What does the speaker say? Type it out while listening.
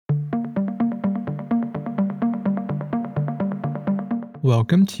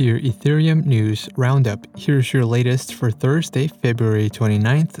Welcome to your Ethereum News Roundup. Here's your latest for Thursday, February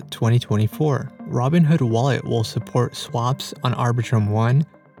 29th, 2024. Robinhood Wallet will support swaps on Arbitrum 1.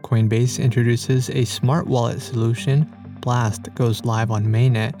 Coinbase introduces a smart wallet solution. Blast goes live on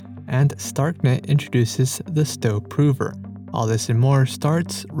mainnet. And Starknet introduces the STO Prover. All this and more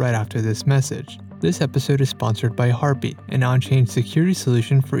starts right after this message. This episode is sponsored by Harpy, an on-chain security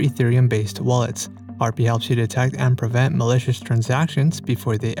solution for Ethereum-based wallets. Harpy helps you detect and prevent malicious transactions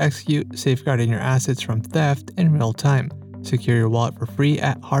before they execute, safeguarding your assets from theft in real time. Secure your wallet for free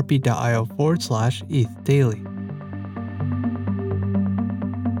at harpy.io/ETH daily.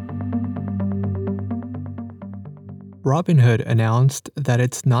 Robinhood announced that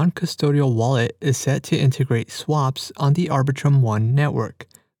its non-custodial wallet is set to integrate swaps on the Arbitrum 1 network.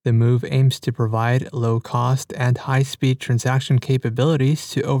 The move aims to provide low-cost and high-speed transaction capabilities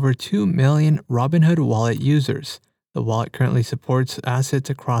to over 2 million Robinhood wallet users. The wallet currently supports assets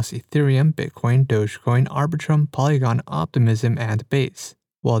across Ethereum, Bitcoin, Dogecoin, Arbitrum, Polygon, Optimism, and Base.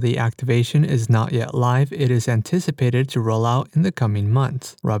 While the activation is not yet live, it is anticipated to roll out in the coming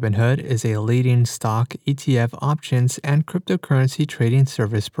months. Robinhood is a leading stock, ETF options, and cryptocurrency trading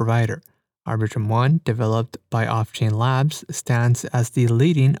service provider. Arbitrum 1, developed by Off-Chain Labs, stands as the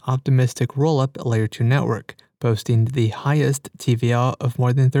leading optimistic rollup Layer 2 network, boasting the highest TVL of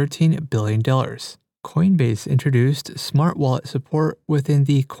more than $13 billion. Coinbase introduced smart wallet support within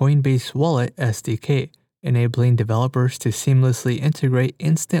the Coinbase Wallet SDK, enabling developers to seamlessly integrate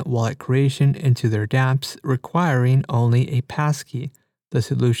instant wallet creation into their dApps, requiring only a passkey. The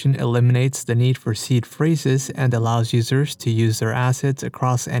solution eliminates the need for seed phrases and allows users to use their assets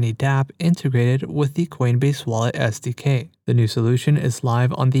across any dApp integrated with the Coinbase Wallet SDK. The new solution is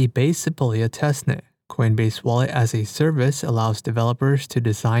live on the Base Sepolia testnet. Coinbase Wallet as a Service allows developers to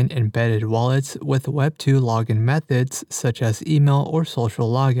design embedded wallets with Web2 login methods such as email or social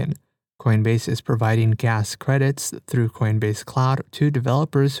login. Coinbase is providing gas credits through Coinbase Cloud to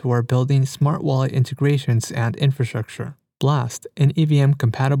developers who are building smart wallet integrations and infrastructure. Blast, an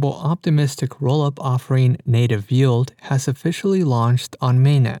EVM-compatible optimistic rollup offering native yield, has officially launched on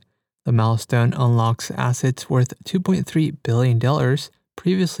mainnet. The milestone unlocks assets worth $2.3 billion,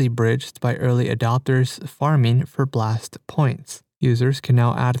 previously bridged by early adopters farming for Blast points. Users can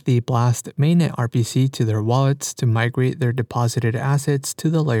now add the Blast mainnet RPC to their wallets to migrate their deposited assets to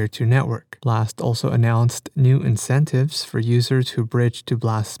the Layer 2 network. Blast also announced new incentives for users who bridge to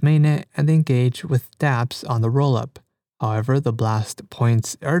Blast mainnet and engage with dApps on the rollup. However, the Blast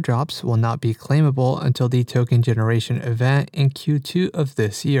Points airdrops will not be claimable until the token generation event in Q2 of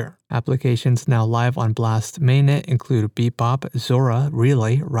this year. Applications now live on Blast mainnet include Bebop, Zora,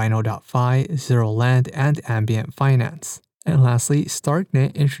 Relay, Rhino.fi, Zero Land, and Ambient Finance. And lastly,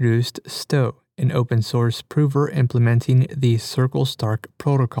 Starknet introduced STO, an open-source prover implementing the Circle Stark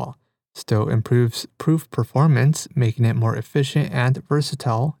protocol. STO improves proof performance, making it more efficient and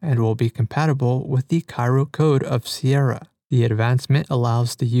versatile, and will be compatible with the Cairo code of Sierra. The advancement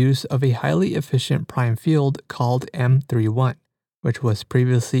allows the use of a highly efficient prime field called M31, which was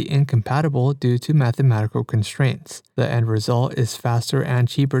previously incompatible due to mathematical constraints. The end result is faster and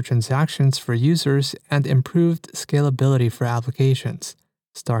cheaper transactions for users and improved scalability for applications.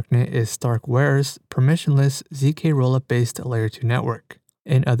 Starknet is Starkware's permissionless ZK rollup-based Layer 2 network.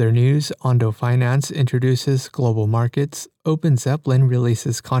 In other news, Ondo Finance introduces global markets, OpenZeppelin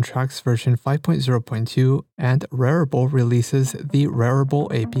releases contracts version 5.0.2, and Rarible releases the Rarible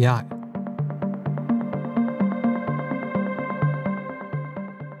API.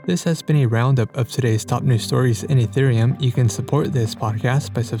 This has been a roundup of today's top news stories in Ethereum. You can support this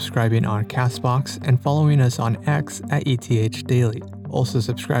podcast by subscribing on Castbox and following us on X at ETH Daily. Also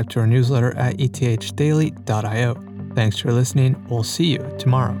subscribe to our newsletter at ethdaily.io. Thanks for listening. We'll see you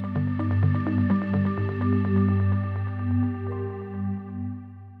tomorrow.